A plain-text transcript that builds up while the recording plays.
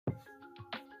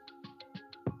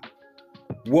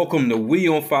Welcome to We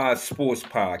on Fire Sports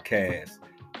Podcast,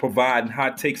 providing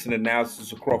hot takes and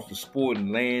analysis across the sport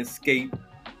and landscape.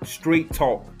 Straight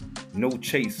talk, no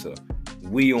chaser.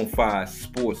 We on Fire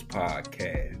Sports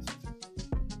Podcast.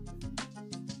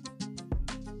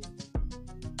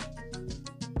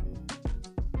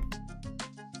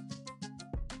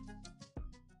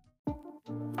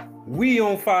 We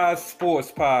on Fire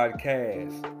Sports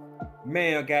Podcast.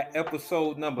 Man, I got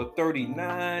episode number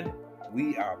 39.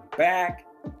 We are back.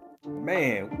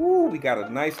 Man, we got a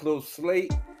nice little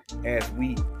slate as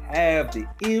we have the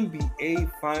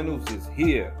NBA Finals is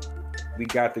here. We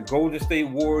got the Golden State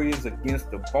Warriors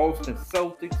against the Boston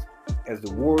Celtics as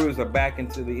the Warriors are back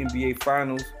into the NBA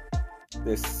Finals.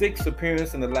 Their sixth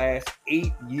appearance in the last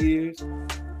 8 years.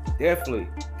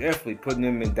 Definitely putting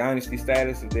them in dynasty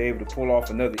status if they're able to pull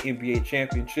off another NBA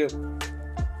championship.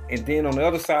 And then on the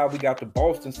other side, we got the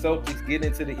Boston Celtics getting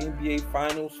into the NBA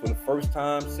Finals for the first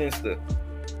time since the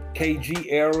KG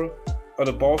era of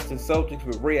the Boston Celtics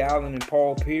with Ray Allen and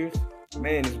Paul Pierce.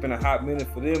 Man, it's been a hot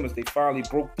minute for them as they finally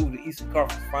broke through the Eastern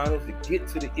Conference Finals to get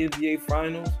to the NBA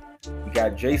Finals. We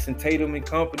got Jason Tatum and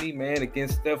company, man,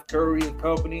 against Steph Curry and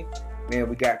company. Man,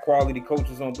 we got quality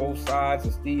coaches on both sides,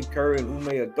 and Steve Kerr and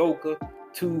Ime Udoka,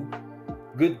 two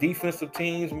good defensive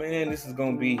teams. Man, this is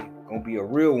gonna be a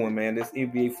real one, man. This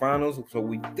NBA Finals, so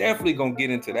we definitely gonna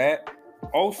get into that.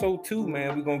 Also, too,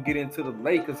 man, we're gonna get into the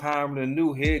Lakers hiring a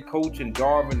new head coach in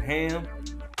Darvin Ham,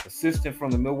 assistant from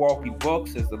the Milwaukee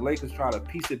Bucks, as the Lakers try to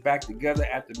piece it back together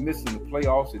after missing the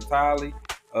playoffs entirely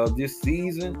this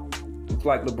season. Looks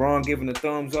like LeBron giving a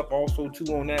thumbs up also too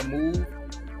on that move.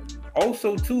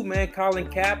 Also, too, man, Colin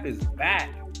Kaepernick is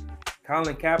back.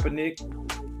 Colin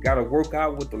Kaepernick got to work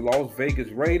out with the Las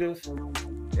Vegas Raiders.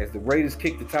 As the Raiders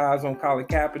kick the tires on Colin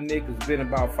Kaepernick, it's been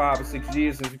about 5 or 6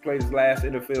 years since he played his last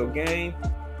NFL game.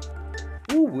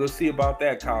 We'll see about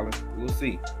that, Colin. We'll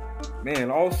see. Man,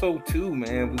 also, too,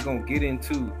 man, we're going to get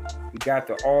into, we got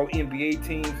the All-NBA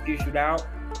teams issued out.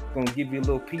 Going to give you a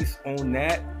little piece on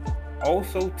that.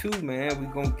 Also, too, man,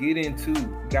 we're going to get into,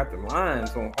 we got the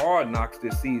Lions on Hard Knocks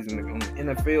this season on the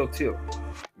NFL tip.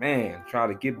 Man, try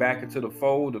to get back into the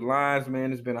fold. The Lions,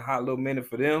 man, it's been a hot little minute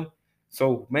for them.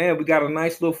 So, man, we got a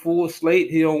nice little full slate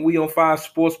here on We on Fire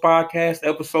Sports Podcast,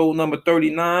 episode number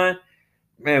 39.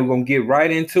 Man, we're going to get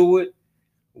right into it.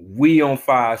 We on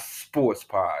Fire Sports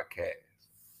Podcast.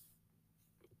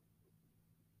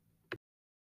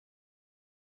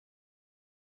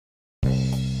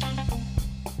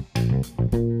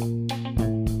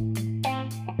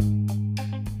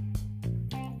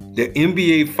 The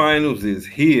NBA Finals is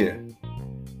here.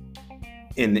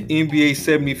 In the NBA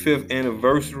 75th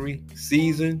anniversary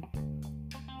season,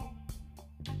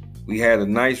 we had a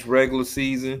nice regular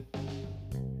season.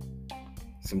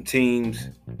 Some teams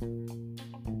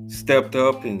stepped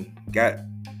up and got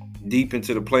deep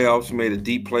into the playoffs, made a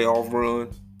deep playoff run.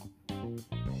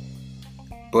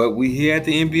 But we here at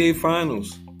the NBA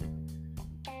Finals.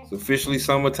 It's officially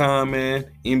summertime, man.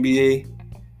 NBA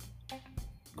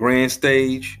grand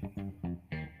stage.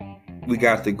 We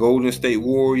got the Golden State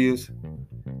Warriors.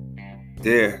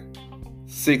 Their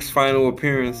sixth final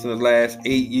appearance in the last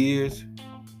 8 years.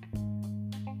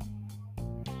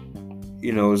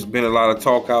 You know, there's been a lot of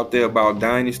talk out there about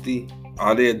dynasty.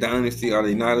 Are they a dynasty? Are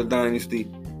they not a dynasty?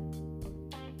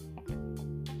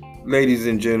 Ladies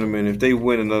and gentlemen, if they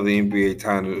win another NBA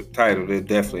title, they're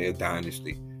definitely a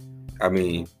dynasty. I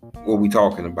mean, what we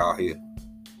talking about here?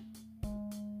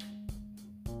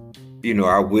 You know,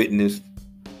 I witnessed,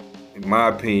 in my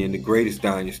opinion, the greatest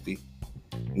dynasty.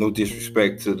 No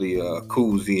disrespect to the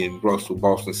Cousy and Russell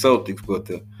Boston Celtics, but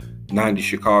the 90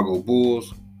 Chicago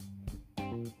Bulls.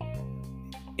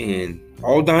 And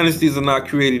all dynasties are not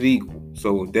created equal.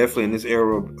 So definitely in this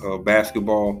era of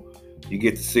basketball, you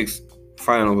get the 6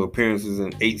 final appearances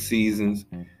in 8 seasons.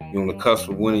 You're on the cusp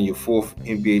of winning your 4th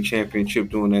NBA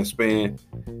championship during that span.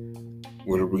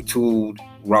 With a retooled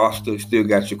roster, still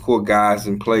got your core guys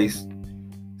in place.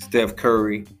 Steph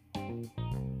Curry.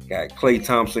 Got Klay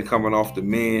Thompson coming off the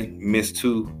mend, missed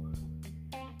 2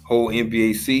 whole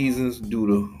NBA seasons due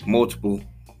to multiple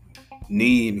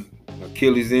knee and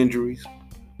Achilles injuries.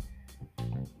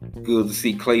 Good to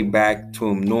see Klay back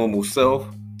to his normal self.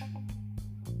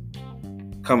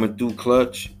 Coming through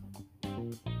clutch.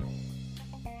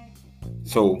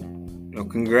 So,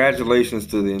 congratulations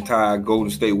to the entire Golden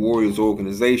State Warriors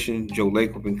organization, Joe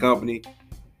Lacob and company.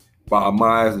 Bob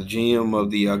Myers, the GM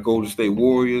of the Golden State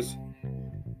Warriors.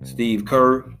 Steve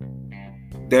Kerr,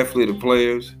 definitely the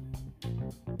players.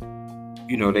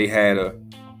 You know, they had a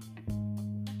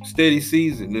steady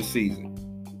season this season.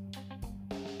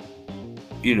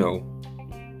 You know,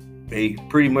 They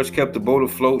pretty much kept the boat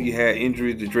afloat. You had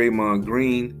injuries to Draymond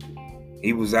Green.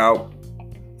 He was out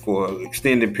for an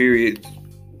extended period,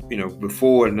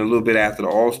 before and a little bit after the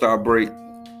All-Star break.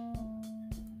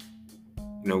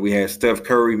 We had Steph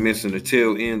Curry missing the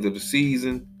tail end of the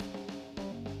season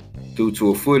due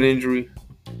to a foot injury.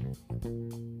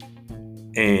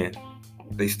 And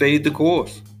they stayed the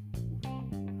course.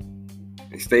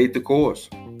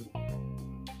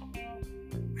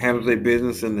 Handled their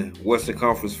business in the Western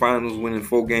Conference Finals, winning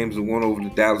 4 games and 1 over the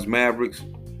Dallas Mavericks.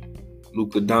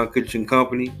 Luka Doncic and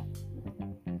company.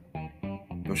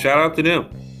 Shout out to them.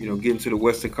 Getting to the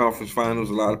Western Conference Finals.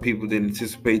 A lot of people didn't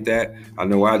anticipate that. I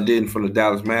know I didn't, from the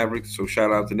Dallas Mavericks. So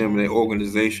shout out to them and their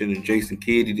organization. And Jason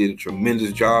Kidd, he did a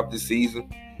tremendous job this season.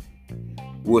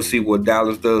 We'll see what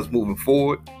Dallas does moving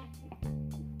forward.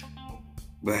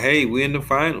 But hey, we're in the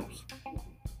finals.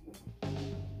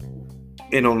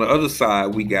 And on the other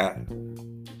side, we got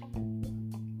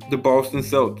the Boston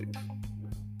Celtics.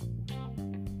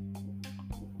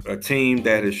 A team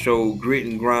that has showed grit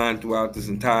and grind throughout this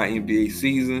entire NBA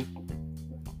season.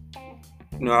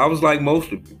 I was like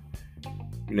most of you.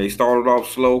 They started off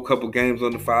slow, a couple games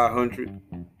under 500.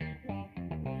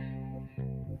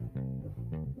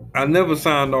 I never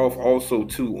signed off also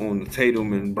too on the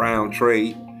Tatum and Brown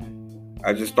trade.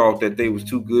 I just thought that they was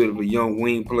too good of a young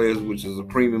wing players, which is a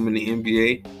premium in the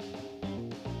NBA.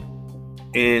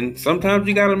 And sometimes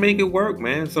you got to make it work,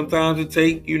 man. Sometimes it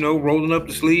take, rolling up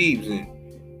the sleeves and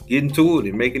getting to it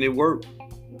and making it work.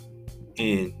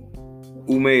 And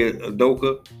Ime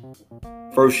Udoka,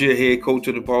 first-year head coach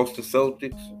of the Boston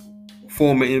Celtics,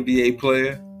 former NBA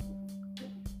player,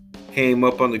 came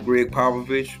up under Greg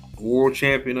Popovich, world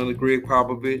champion under Greg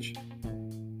Popovich,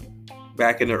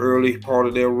 back in the early part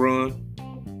of their run.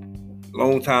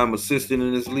 Long-time assistant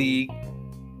in this league.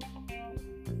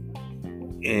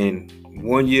 And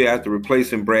 1 year after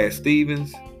replacing Brad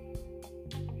Stevens,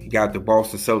 he got the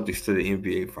Boston Celtics to the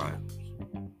NBA Finals.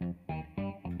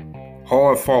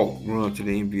 Hard-fought run to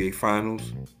the NBA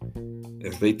Finals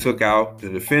as they took out the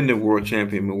defending world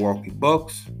champion Milwaukee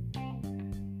Bucks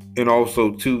and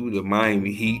also to the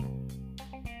Miami Heat.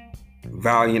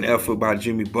 Valiant effort by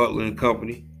Jimmy Butler and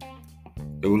company.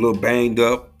 They were a little banged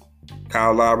up.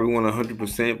 Kyle Lowry won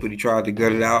 100%, but he tried to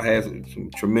gut it out. Had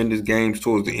some tremendous games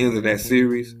towards the end of that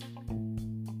series.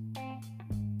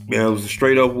 It was a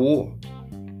straight-up war.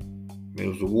 It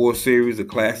was a war series, a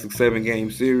classic 7-game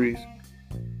series.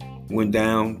 Went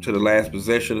down to the last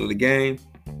possession of the game,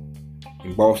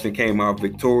 and Boston came out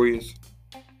victorious.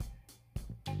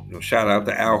 Shout out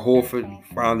to Al Horford,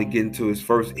 finally getting to his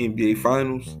first NBA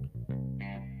Finals.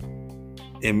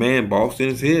 And man, Boston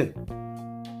is here.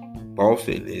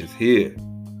 Boston is here.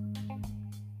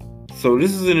 So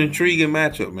this is an intriguing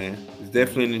matchup, man. It's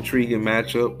definitely an intriguing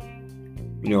matchup.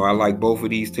 I like both of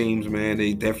these teams, man.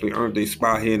 They definitely earned their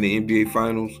spot here in the NBA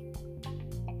Finals.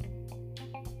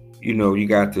 You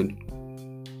got the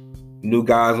new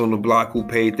guys on the block who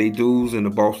paid their dues in the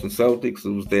Boston Celtics.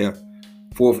 It was their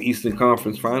 4th Eastern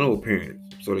Conference Final appearance.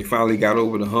 So they finally got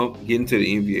over the hump, getting to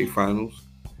the NBA Finals.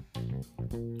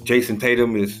 Jason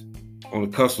Tatum is on the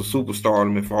cusp of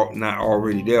superstardom, if not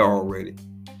already there already.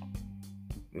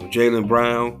 Jaylen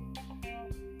Brown,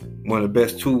 one of the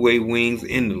best two-way wings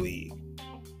in the league.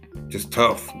 Just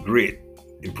tough, grit.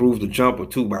 Improved the jumper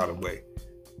too, by the way.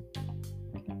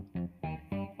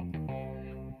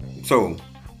 So,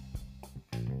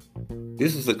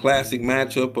 this is a classic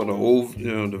matchup of the old,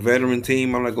 the veteran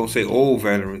team. I'm not going to say old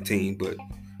veteran team, but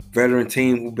veteran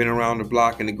team who've been around the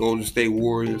block in the Golden State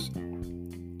Warriors.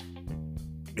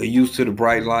 They're used to the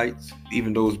bright lights,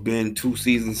 even though it's been 2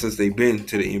 seasons since they've been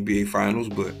to the NBA Finals,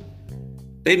 but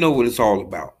they know what it's all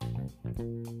about.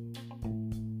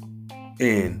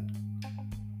 And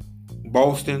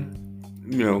Boston,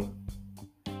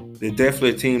 they're definitely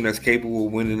a team that's capable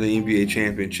of winning the NBA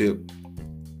championship.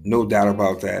 No doubt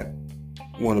about that.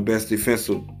 One of the best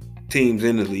defensive teams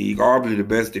in the league, arguably the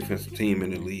best defensive team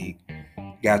in the league.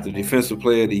 Got the Defensive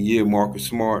Player of the Year, Marcus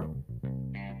Smart.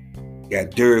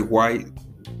 Got Derek White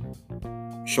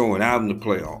showing out in the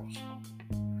playoffs.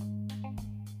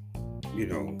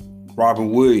 Robin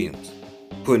Williams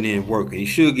putting in work. And he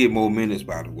should get more minutes,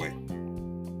 by the way.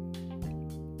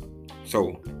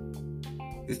 So,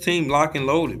 this team locked and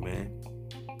loaded, man.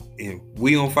 And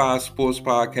we on Fire Sports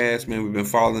Podcast, man, we've been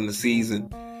following the season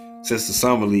since the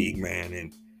Summer League, man.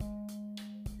 And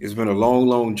it's been a long,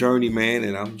 long journey, man.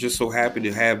 And I'm just so happy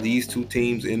to have these two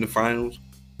teams in the finals.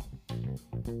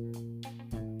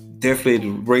 Definitely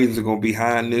the ratings are going to be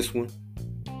high in this one.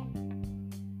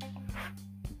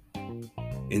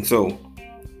 And so,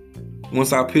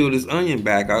 once I peel this onion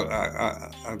back,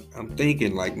 I'm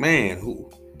thinking like, man,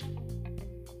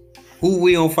 Who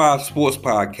we on Five Sports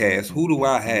Podcast? Who do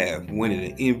I have winning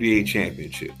an NBA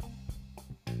championship?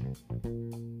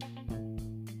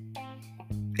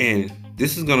 And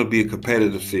this is going to be a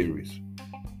competitive series,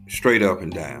 straight up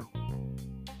and down.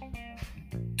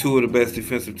 Two of the best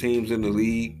defensive teams in the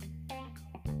league.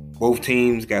 Both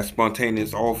teams got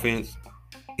spontaneous offense,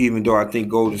 even though I think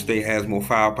Golden State has more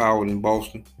firepower than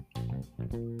Boston.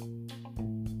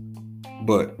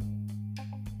 But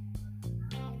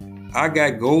I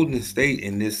got Golden State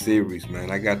in this series,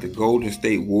 man. I got the Golden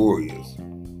State Warriors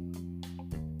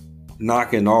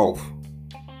knocking off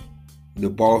the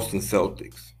Boston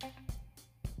Celtics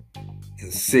in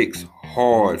 6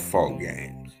 hard-fought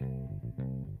games.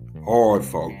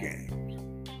 Hard-fought games.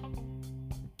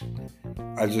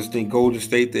 I just think Golden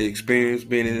State, the experience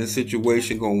being in this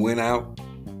situation, going to win out.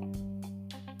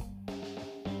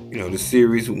 You know, the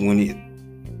series, when it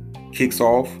kicks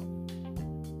off,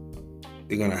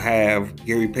 they're going to have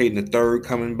Gary Payton III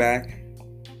coming back.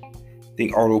 I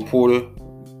think Otto Porter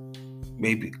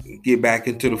maybe get back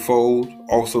into the fold.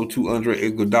 Also to Andre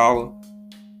Iguodala.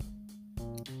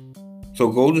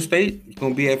 So Golden State is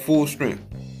going to be at full strength.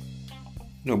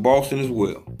 You know, Boston as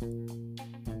well.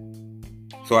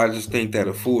 So I just think that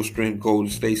a full strength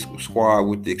Golden State squad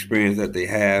with the experience that they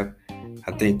have,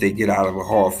 I think they get out of a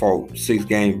hard-fought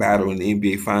 6-game battle in the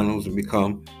NBA Finals and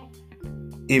become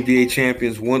NBA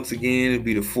champions once again. It'll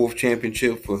be the 4th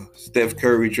championship for Steph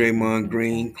Curry, Draymond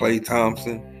Green, Klay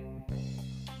Thompson,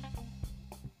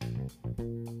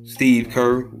 Steve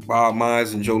Kerr, Bob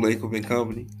Myers, and Joe Lacob and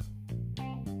company.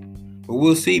 But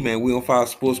we'll see, man. We on Five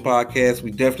Sports Podcast.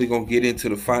 We definitely going to get into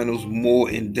the finals more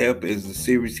in depth as the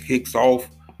series kicks off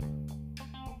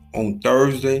on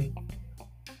Thursday,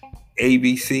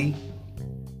 ABC.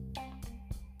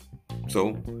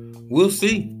 So we'll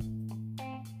see.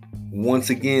 Once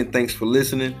again, thanks for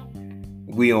listening.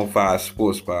 We on Five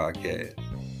Sports Podcast.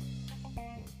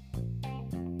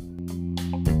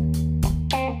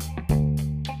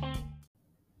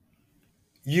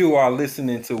 You are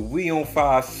listening to We on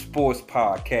Five Sports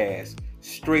Podcast.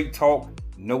 Straight talk,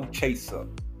 no chaser.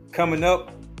 Coming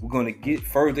up, we're going to get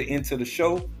further into the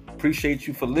show. Appreciate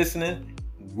you for listening.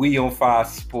 We on Five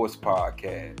Sports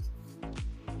Podcast.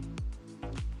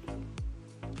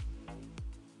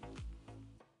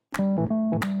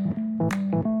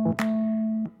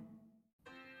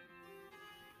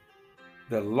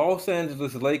 The Los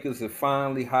Angeles Lakers have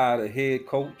finally hired a head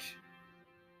coach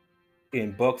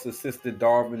in Bucks assistant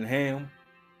Darvin Ham.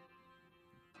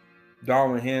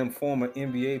 Darvin Ham, former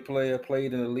NBA player,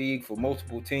 played in the league for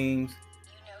multiple teams.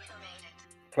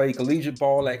 Played collegiate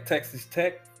ball at Texas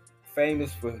Tech,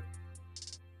 famous for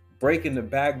breaking the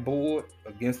backboard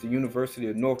against the University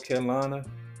of North Carolina.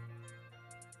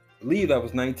 I believe that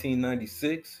was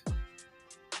 1996. I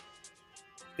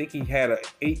think he had an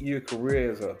 8-year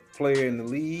career as a player in the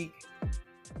league.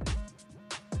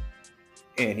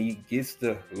 And he gets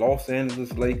the Los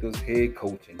Angeles Lakers head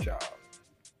coaching job.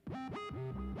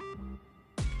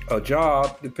 A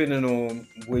job, depending on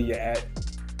where you're at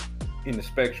in the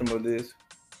spectrum of this,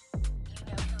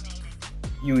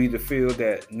 you either feel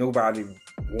that nobody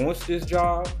wants this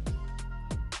job,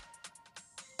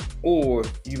 or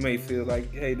you may feel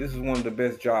like, hey, this is one of the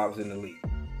best jobs in the league.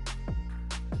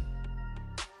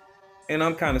 And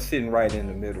I'm kind of sitting right in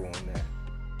the middle on that.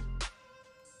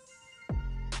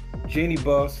 Jeanie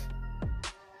Buss,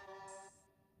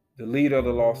 the leader of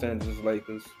the Los Angeles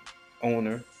Lakers,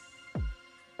 owner,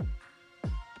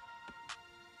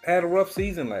 had a rough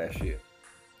season last year.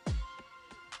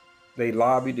 They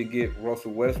lobbied to get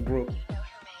Russell Westbrook.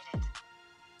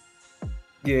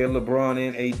 Yeah, LeBron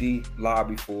and AD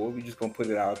lobbied for it. We're just going to put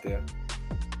it out there.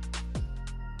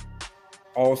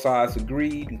 All sides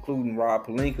agreed, including Rob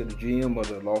Pelinka, the GM of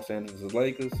the Los Angeles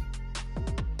Lakers.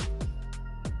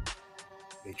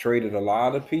 They traded a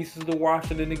lot of pieces to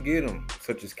Washington to get them,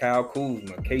 such as Kyle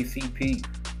Kuzma, KCP.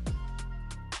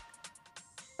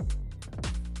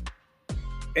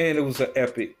 And it was an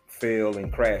epic fail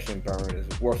and crash and burn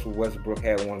as Russell Westbrook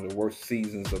had one of the worst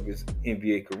seasons of his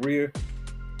NBA career.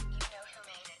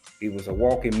 He was a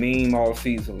walking meme all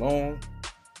season long.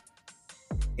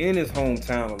 In his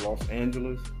hometown of Los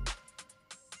Angeles.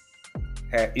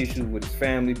 Had issues with his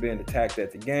family being attacked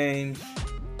at the games.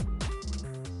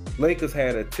 Lakers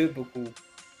had a typical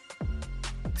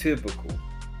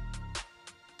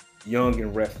young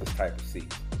and restless type of season.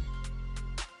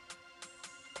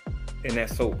 And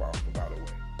that's soap opera, by the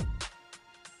way.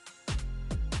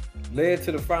 Led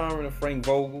to the firing of Frank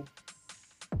Vogel.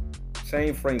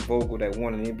 Same Frank Vogel that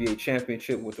won an NBA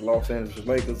championship with the Los Angeles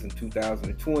Lakers in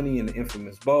 2020 in the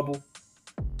infamous bubble.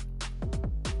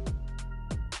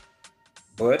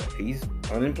 but he's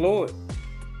unemployed.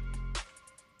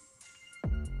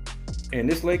 And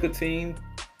this Laker team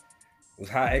was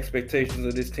high expectations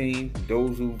of this team.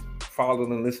 Those who followed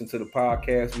and listened to the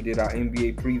podcast, we did our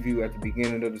NBA preview at the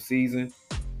beginning of the season.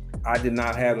 I did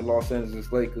not have the Los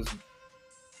Angeles Lakers,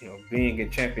 being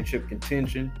in championship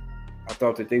contention. I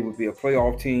thought that they would be a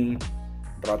playoff team,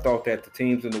 but I thought that the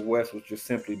teams in the West was just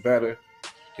simply better.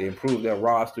 They improved their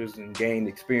rosters and gained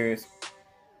experience.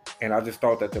 And I just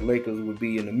thought that the Lakers would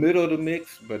be in the middle of the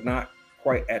mix, but not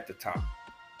quite at the top.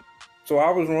 So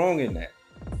I was wrong in that.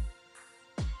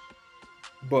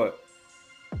 But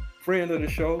friend of the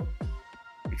show,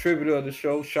 contributor of the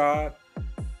show, Shad,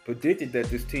 predicted that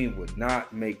this team would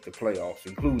not make the playoffs,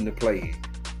 including the play-in.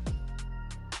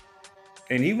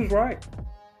 And he was right.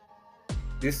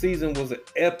 This season was an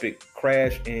epic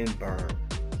crash and burn.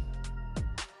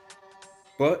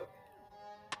 But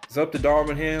it's up to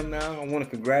Darvin Ham now. I want to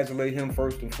congratulate him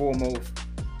first and foremost.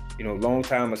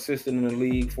 Longtime assistant in the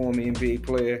league, former NBA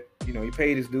player. He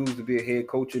paid his dues to be a head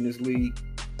coach in this league.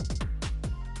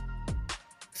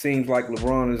 Seems like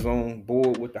LeBron is on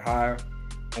board with the hire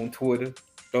on Twitter,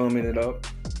 thumbing it up.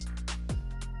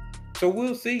 So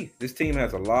we'll see. This team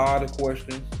has a lot of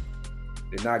questions.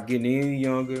 They're not getting any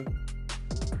younger.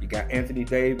 You got Anthony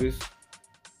Davis.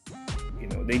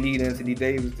 They need Anthony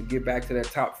Davis to get back to that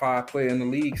top 5 player in the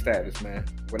league status, man.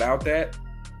 Without that,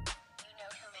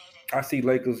 I see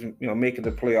Lakers, making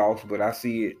the playoffs, but I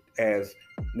see it as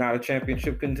not a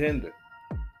championship contender.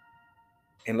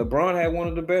 And LeBron had one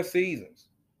of the best seasons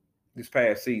this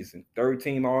past season. 3rd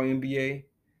team All-NBA,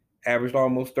 averaged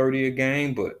almost 30 a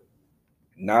game, but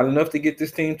not enough to get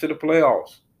this team to the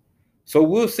playoffs. So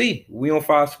we'll see. We on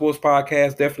Fox Sports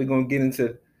Podcast definitely going to get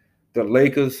into the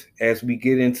Lakers as we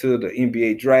get into the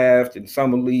NBA draft and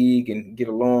summer league and get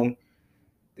along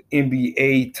the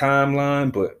NBA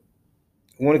timeline. But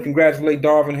I want to congratulate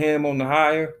Darvin Ham on the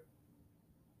hire.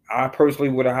 I personally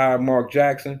would have hired Mark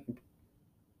Jackson,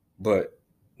 but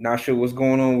not sure what's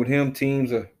going on with him.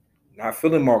 Teams are not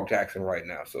feeling Mark Jackson right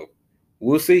now. So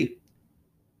we'll see.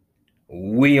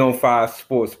 We on Fox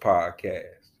Sports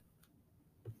Podcast.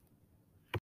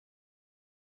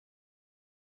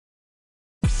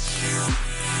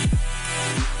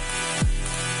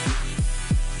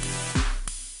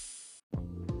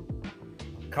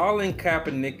 Colin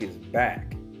Kaepernick is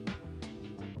back.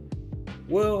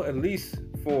 Well, at least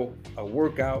for a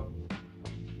workout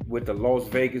with the Las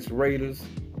Vegas Raiders,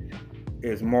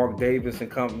 as Mark Davis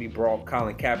and company brought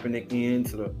Colin Kaepernick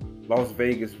into the Las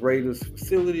Vegas Raiders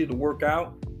facility to work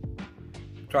out,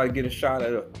 try to get a shot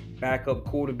at a backup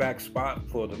quarterback spot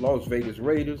for the Las Vegas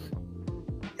Raiders.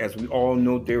 As we all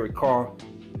know, Derek Carr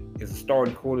is a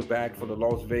starting quarterback for the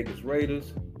Las Vegas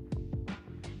Raiders.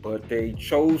 But they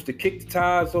chose to kick the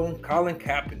tires on Colin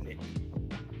Kaepernick.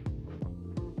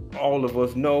 All of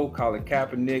us know Colin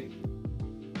Kaepernick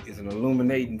is an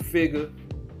illuminating figure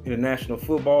in the National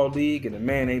Football League, and the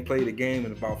man ain't played a game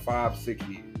in about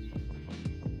 5-6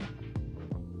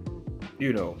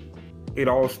 years. It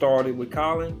all started with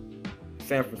Colin,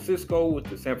 San Francisco, with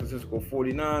the San Francisco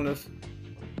 49ers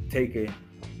taking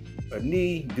a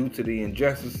knee due to the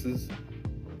injustices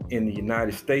in the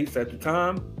United States at the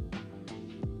time.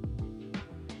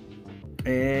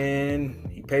 And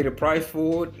he paid a price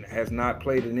for it, has not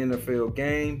played an NFL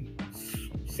game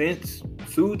since,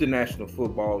 sued the National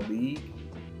Football League,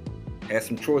 has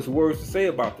some choice words to say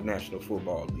about the National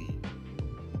Football League.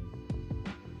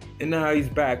 And now he's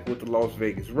back with the Las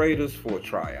Vegas Raiders for a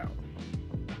tryout.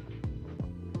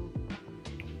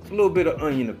 It's a little bit of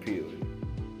onion appeal.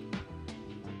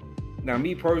 Now,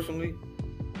 me personally,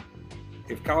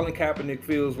 if Colin Kaepernick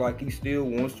feels like he still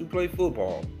wants to play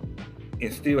football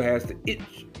and still has the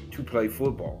itch to play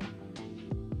football,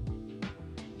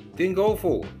 then go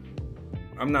for it.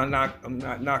 I'm not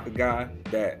knock a guy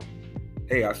that,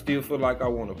 hey, I still feel like I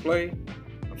want to play.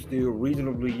 I'm still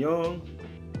reasonably young.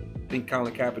 I think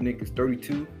Colin Kaepernick is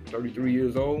 32, 33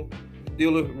 years old.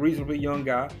 Still a reasonably young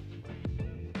guy.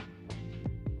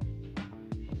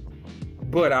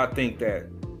 But I think that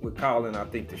with Colin, I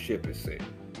think the ship is sailed.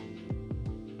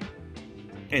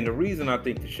 And the reason I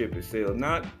think the ship is sailed,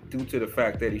 not due to the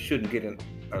fact that he shouldn't get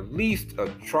at least a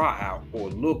tryout or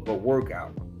look or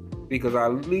workout, because I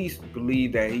at least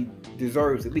believe that he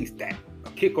deserves at least that, a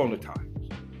kick on the tires.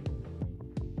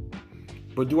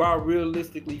 But do I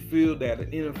realistically feel that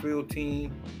an NFL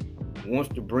team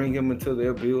wants to bring him into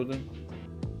their building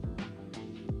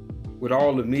with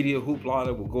all the media hoopla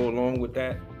that will go along with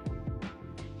that?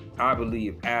 I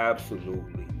believe absolutely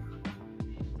not.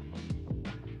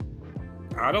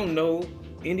 I don't know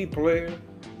any player,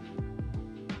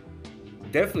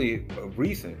 definitely a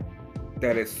recent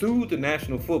that has sued the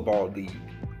National Football League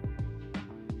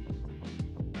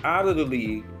out of the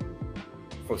league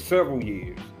for several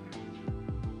years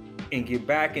and get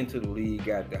back into the league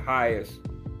at the highest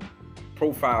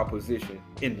profile position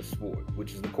in the sport,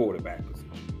 which is the quarterback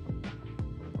position.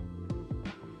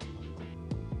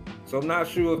 So I'm not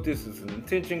sure if this is an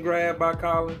intention grab by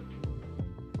Colin.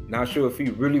 Not sure if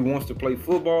he really wants to play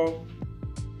football.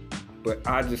 But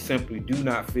I just simply do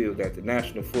not feel that the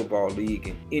National Football League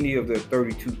and any of their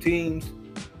 32 teams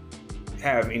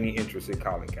have any interest in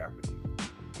Colin Kaepernick.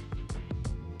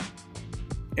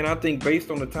 And I think based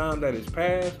on the time that has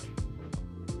passed,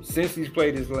 since he's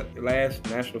played his last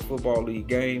National Football League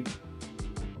game,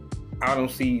 I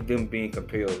don't see them being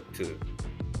compelled to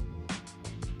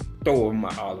throw him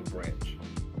an olive branch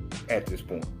at this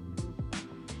point.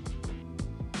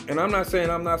 And I'm not saying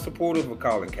I'm not supportive of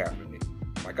Colin Kaepernick.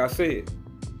 Like I said,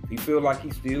 if he feels like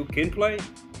he still can play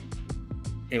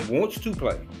and wants to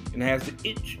play and has the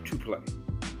itch to play,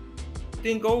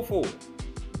 then go for it.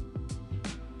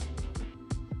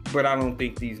 But I don't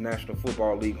think these National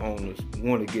Football League owners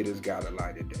want to get this guy the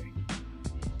light of day.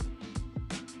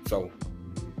 So,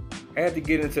 I had to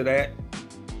get into that.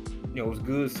 It was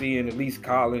good seeing at least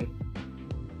Colin,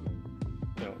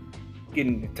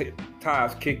 getting the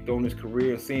tires kicked on his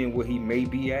career and seeing where he may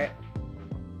be at.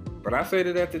 But I said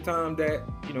it at the time that,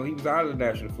 he was out of the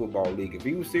National Football League. If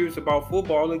he was serious about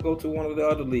football, then go to one of the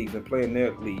other leagues and play in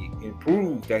their league and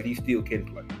prove that he still can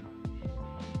play.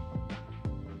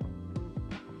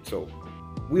 So,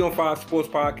 we on Fox Sports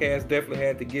Podcast definitely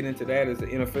had to get into that as the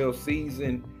NFL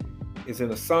season is in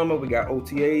the summer. We got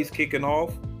OTAs kicking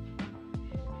off.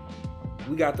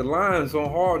 We got the Lions on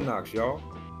Hard Knocks, y'all.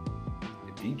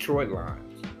 The Detroit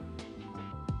Lions.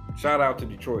 Shout out to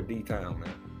Detroit D-Town,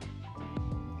 man.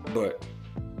 But,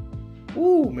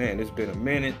 man, it's been a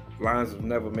minute. Lions have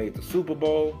never made the Super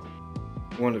Bowl.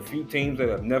 One of the few teams that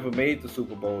have never made the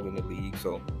Super Bowl in the league.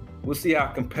 So, we'll see how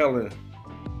compelling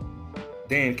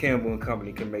Dan Campbell and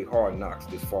company can make Hard Knocks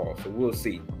this fall. So, we'll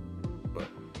see. But,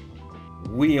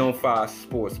 we on Fox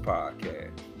Sports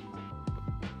Podcast.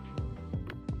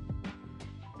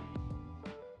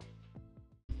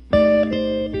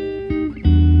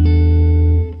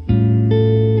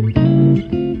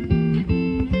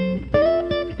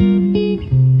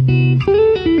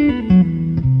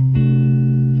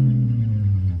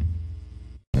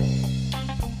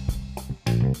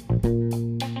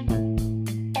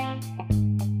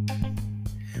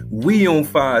 We on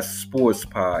Fox Sports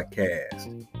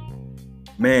Podcast.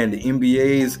 Man, the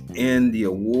NBA is in the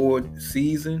award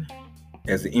season.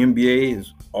 As the NBA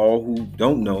is all who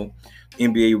don't know,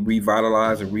 NBA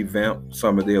revitalized and revamped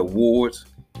some of their awards.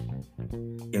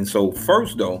 And so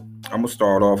first though, I'm gonna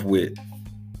start off with,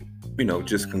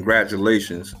 just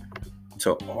congratulations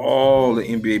to all the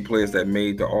NBA players that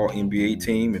made the All-NBA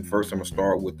team. And first I'm gonna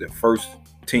start with the first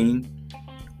team,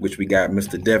 which we got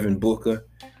Mr. Devin Booker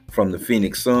from the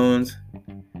Phoenix Suns.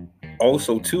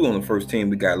 Also, too, on the first team,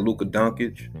 we got Luka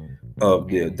Doncic of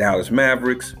the Dallas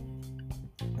Mavericks.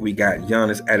 We got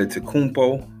Giannis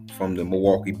Antetokounmpo from the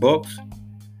Milwaukee Bucks.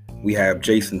 We have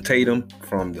Jason Tatum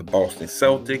from the Boston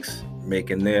Celtics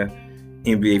making their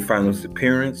NBA Finals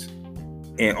appearance.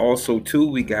 And also, too,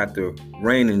 we got the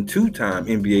reigning two-time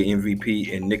NBA MVP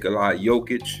in Nikola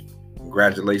Jokic.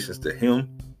 Congratulations to him.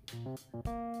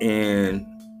 And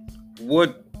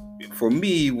what for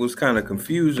me was kind of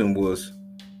confusing was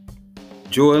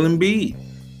Joel Embiid.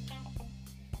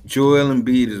 Joel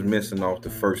Embiid is missing off the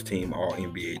first team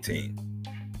All-NBA team.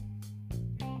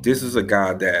 This is a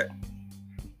guy that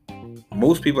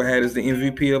most people had as the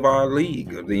MVP of our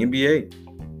league, of the NBA.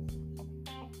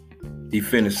 He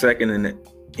finished second in the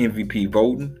MVP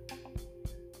voting.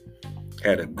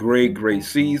 Had a great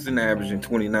season, averaging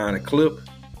 29 a clip.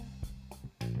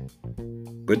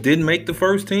 But didn't make the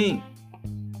first team.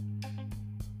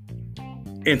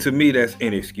 And to me, that's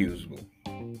inexcusable.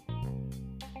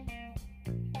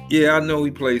 Yeah, I know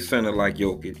he plays center like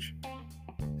Jokic.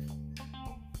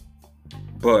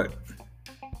 But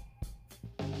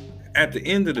at the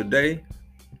end of the day,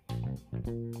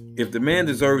 if the man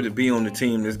deserves to be on the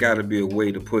team, there's got to be a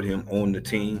way to put him on the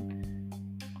team.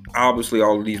 Obviously,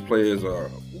 all of these players are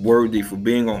worthy for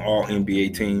being on all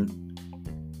NBA teams.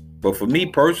 But for me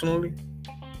personally,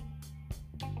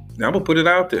 now I'm going to put it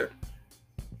out there.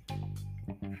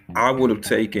 I would have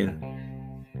taken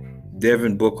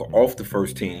Devin Booker off the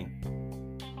first team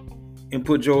and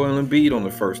put Joel Embiid on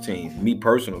the first team, me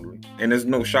personally. And there's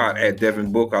no shot at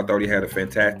Devin Booker. I thought he had a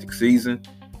fantastic season.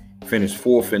 Finished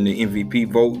fourth in the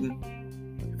MVP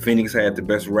voting. Phoenix had the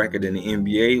best record in the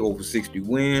NBA, over 60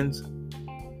 wins.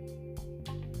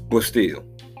 But still,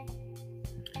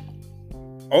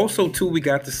 Also, too, we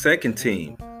got the second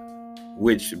team,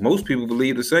 which most people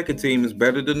believe the second team is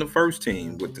better than the first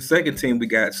team. With the second team, we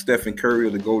got Stephen Curry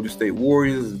of the Golden State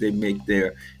Warriors. They make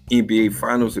their NBA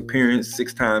Finals appearance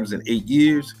 6 times in 8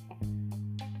 years.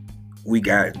 We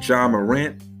got Ja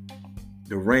Morant,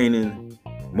 the reigning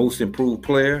most improved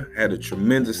player, had a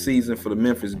tremendous season for the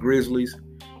Memphis Grizzlies,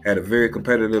 had a very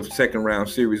competitive second-round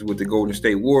series with the Golden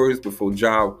State Warriors before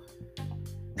Ja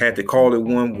had to call it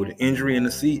one with an injury in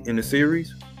the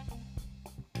series.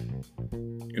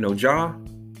 Ja,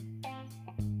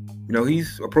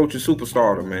 he's approaching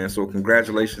superstardom, man. So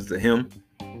congratulations to him.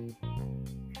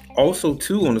 Also,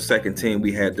 too, on the second team,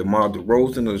 we had DeMar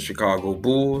DeRozan of the Chicago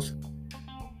Bulls.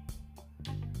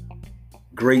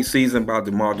 Great season by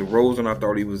DeMar DeRozan. I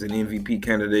thought he was an MVP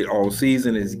candidate all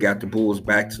season as he got the Bulls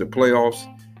back to the playoffs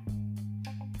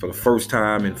for the first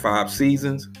time in 5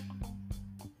 seasons.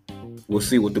 We'll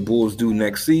see what the Bulls do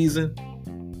next season.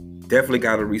 Definitely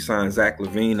got to re-sign Zach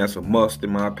LaVine. That's a must,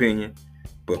 in my opinion.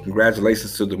 But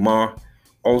congratulations to DeMar.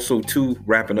 Also, too,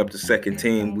 wrapping up the second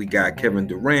team, we got Kevin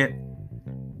Durant,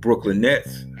 Brooklyn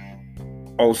Nets.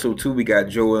 Also, too, we got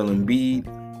Joel Embiid,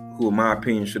 who, in my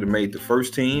opinion, should have made the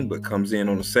first team, but comes in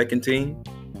on the second team.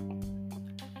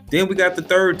 Then we got the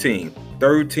third team.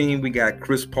 Third team, we got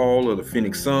Chris Paul of the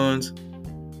Phoenix Suns.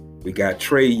 We got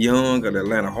Trae Young of the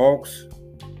Atlanta Hawks,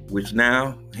 which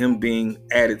now, him being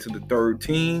added to the third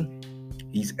team,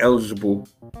 he's eligible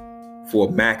for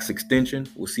a max extension.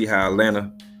 We'll see how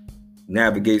Atlanta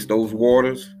navigates those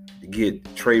waters to get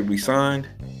Trae re-signed.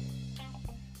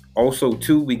 Also,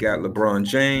 too, we got LeBron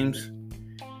James.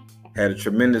 Had a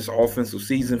tremendous offensive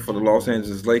season for the Los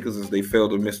Angeles Lakers as they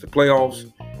failed to miss the playoffs.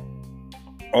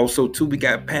 Also, too, we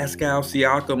got Pascal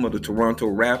Siakam of the Toronto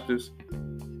Raptors.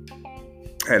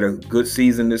 Had a good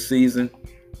season this season.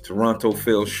 Toronto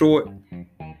fell short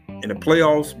in the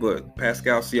playoffs, but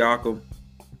Pascal Siakam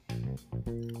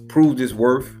proved his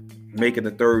worth, making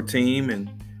the third team. And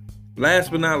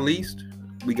last but not least,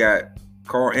 we got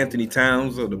Karl Anthony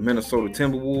Towns of the Minnesota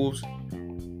Timberwolves.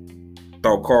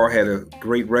 Thought Karl had a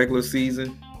great regular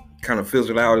season, kind of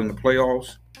fizzled out in the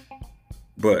playoffs.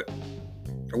 But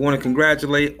I want to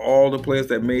congratulate all the players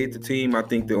that made the team. I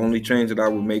think the only change that I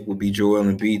would make would be Joel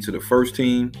Embiid to the first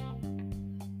team.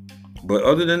 But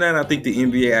other than that, I think the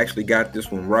NBA actually got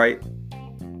this one right.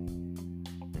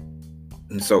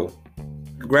 And so,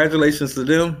 congratulations to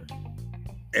them.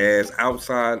 As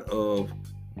outside of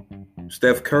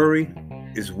Steph Curry,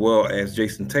 as well as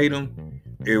Jason Tatum,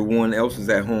 everyone else is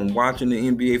at home watching the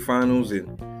NBA Finals.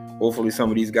 And hopefully some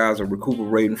of these guys are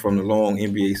recuperating from the long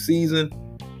NBA season.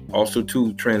 Also,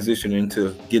 to transition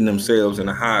into getting themselves in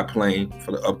a high plane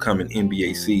for the upcoming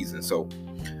NBA season. So,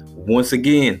 once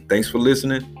again, thanks for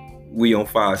listening. We on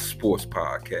Fire Sports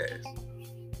Podcast.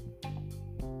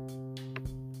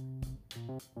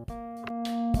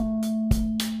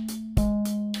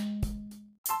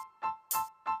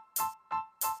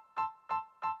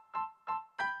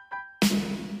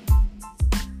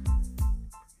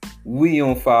 We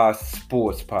on Fire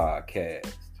Sports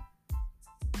Podcast.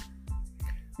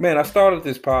 Man, I started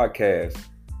this podcast.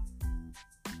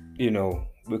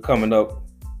 We're coming up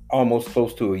almost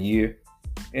close to a year.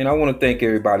 And I want to thank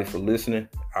everybody for listening.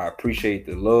 I appreciate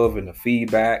the love and the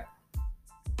feedback.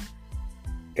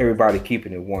 Everybody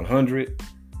keeping it 100.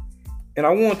 And I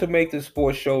want to make this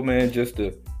sports show, man, just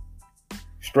a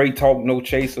straight talk, no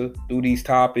chaser through these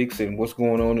topics and what's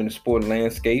going on in the sporting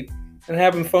landscape and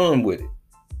having fun with it.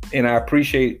 And I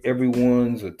appreciate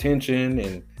everyone's attention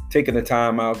and taking the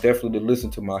time out definitely to listen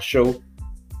to my show.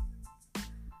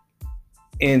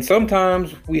 And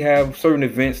sometimes we have certain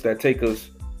events that take us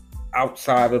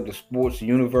outside of the sports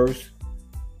universe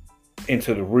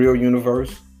into the real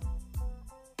universe.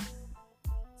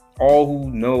 All who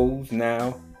knows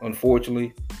now,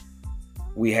 unfortunately,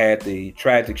 we had the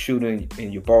tragic shooting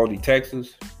in Uvalde,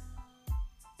 Texas,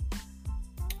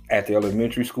 at the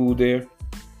elementary school there.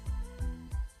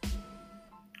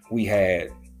 We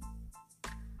had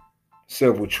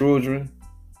several children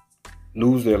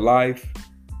lose their life.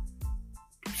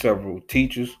 Several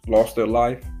teachers lost their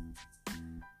life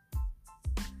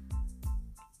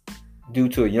due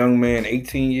to a young man,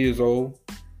 18 years old,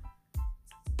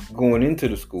 going into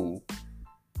the school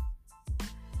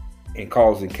and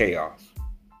causing chaos.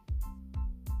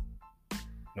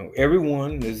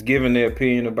 Everyone is giving their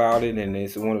opinion about it, and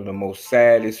it's one of the most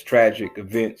saddest, tragic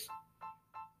events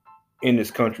in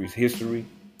this country's history.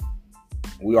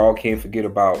 We all can't forget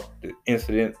about the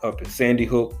incident up in Sandy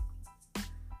Hook.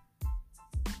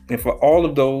 And for all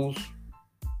of those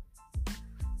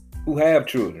who have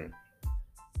children,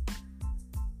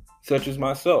 such as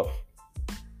myself,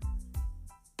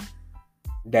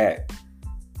 that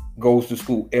goes to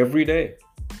school every day.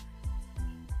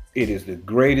 It is the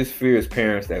greatest fear as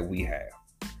parents that we have.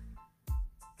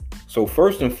 So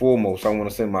first and foremost, I want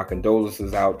to send my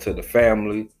condolences out to the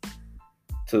family,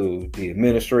 to the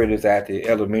administrators at the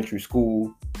elementary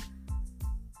school,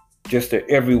 just to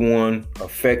everyone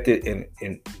affected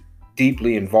and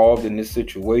deeply involved in this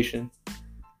situation,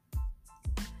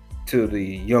 to the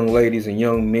young ladies and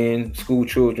young men, school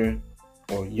children,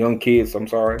 or young kids,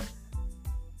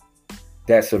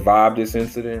 that survived this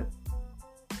incident.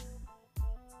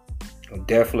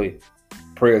 Definitely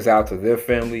prayers out to their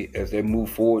family as they move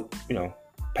forward,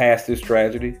 past this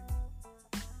tragedy.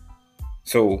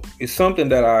 So it's something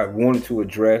that I wanted to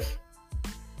address.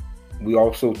 We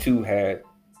also too had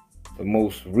the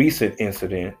most recent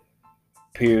incident,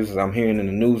 appears as I'm hearing in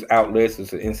the news outlets,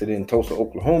 it's an incident in Tulsa,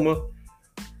 Oklahoma,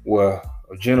 where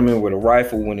a gentleman with a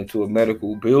rifle went into a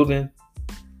medical building.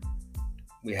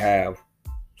 We have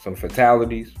some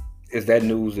fatalities. As that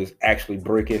news is actually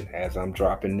breaking as I'm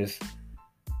dropping this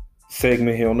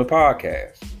segment here on the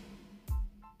podcast.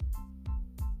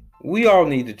 We all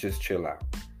need to just chill out.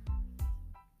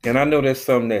 And I know that's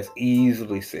something that's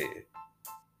easily said.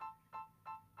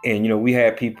 And, we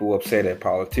had people upset at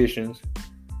politicians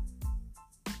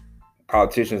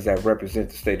that represent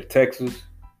the state of Texas,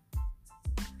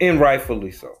 and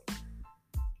rightfully so.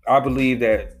 I believe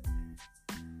that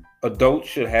adults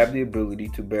should have the ability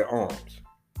to bear arms,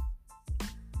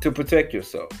 to protect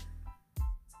yourself.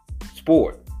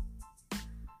 Sport.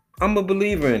 I'm a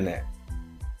believer in that.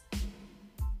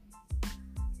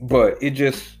 But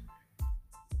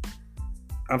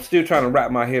I'm still trying to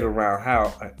wrap my head around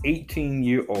how an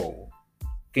 18-year-old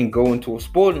can go into a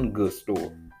sporting goods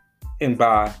store and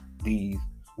buy these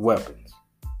weapons.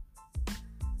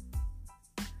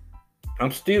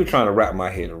 I'm still trying to wrap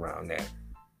my head around that.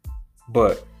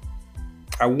 But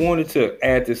I wanted to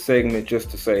add this segment just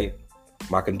to say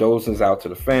my condolences out to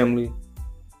the family,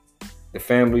 the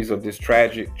families of this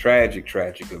tragic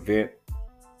event.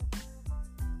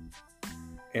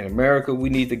 In America, we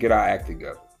need to get our act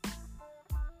together.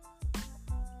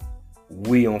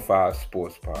 We on Fire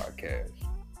Sports Podcast.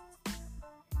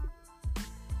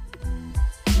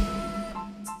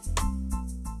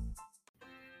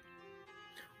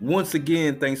 Once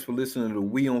again, thanks for listening to the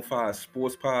We on Fire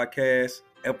Sports Podcast,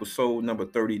 episode number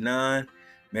 39.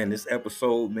 Man, this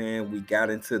episode, we got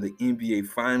into the NBA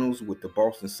Finals with the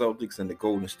Boston Celtics and the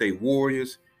Golden State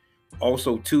Warriors.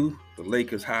 Also, too, the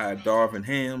Lakers hired Darvin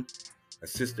Ham,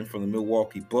 assistant from the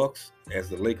Milwaukee Bucks, as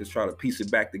the Lakers try to piece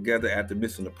it back together after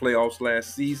missing the playoffs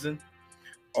last season.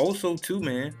 Also,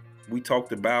 too, we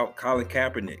talked about Colin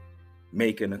Kaepernick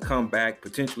making a comeback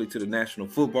potentially to the National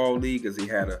Football League as he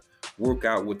had a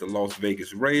workout with the Las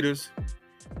Vegas Raiders.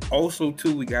 Also,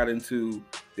 too, we got into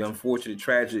the unfortunate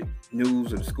tragic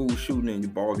news of the school shooting in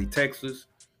Uvalde, Texas.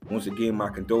 Once again, my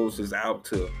condolences out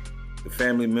to the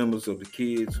family members of the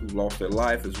kids who lost their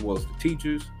life, as well as the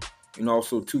teachers. And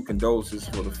also, too, condolences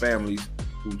for the families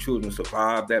whose children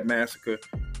survived that massacre,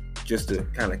 just to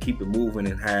kind of keep it moving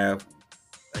and have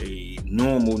a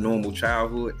normal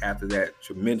childhood after that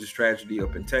tremendous tragedy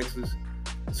up in Texas.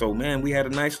 So, we had a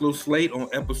nice little slate on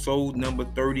episode number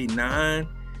 39.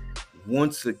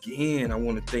 Once again, I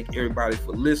want to thank everybody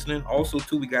for listening. Also,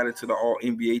 too, we got into the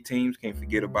All-NBA teams. Can't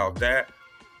forget about that.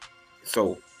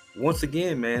 So, once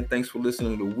again, thanks for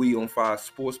listening to the We on Fire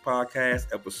Sports Podcast,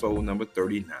 episode number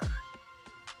 39.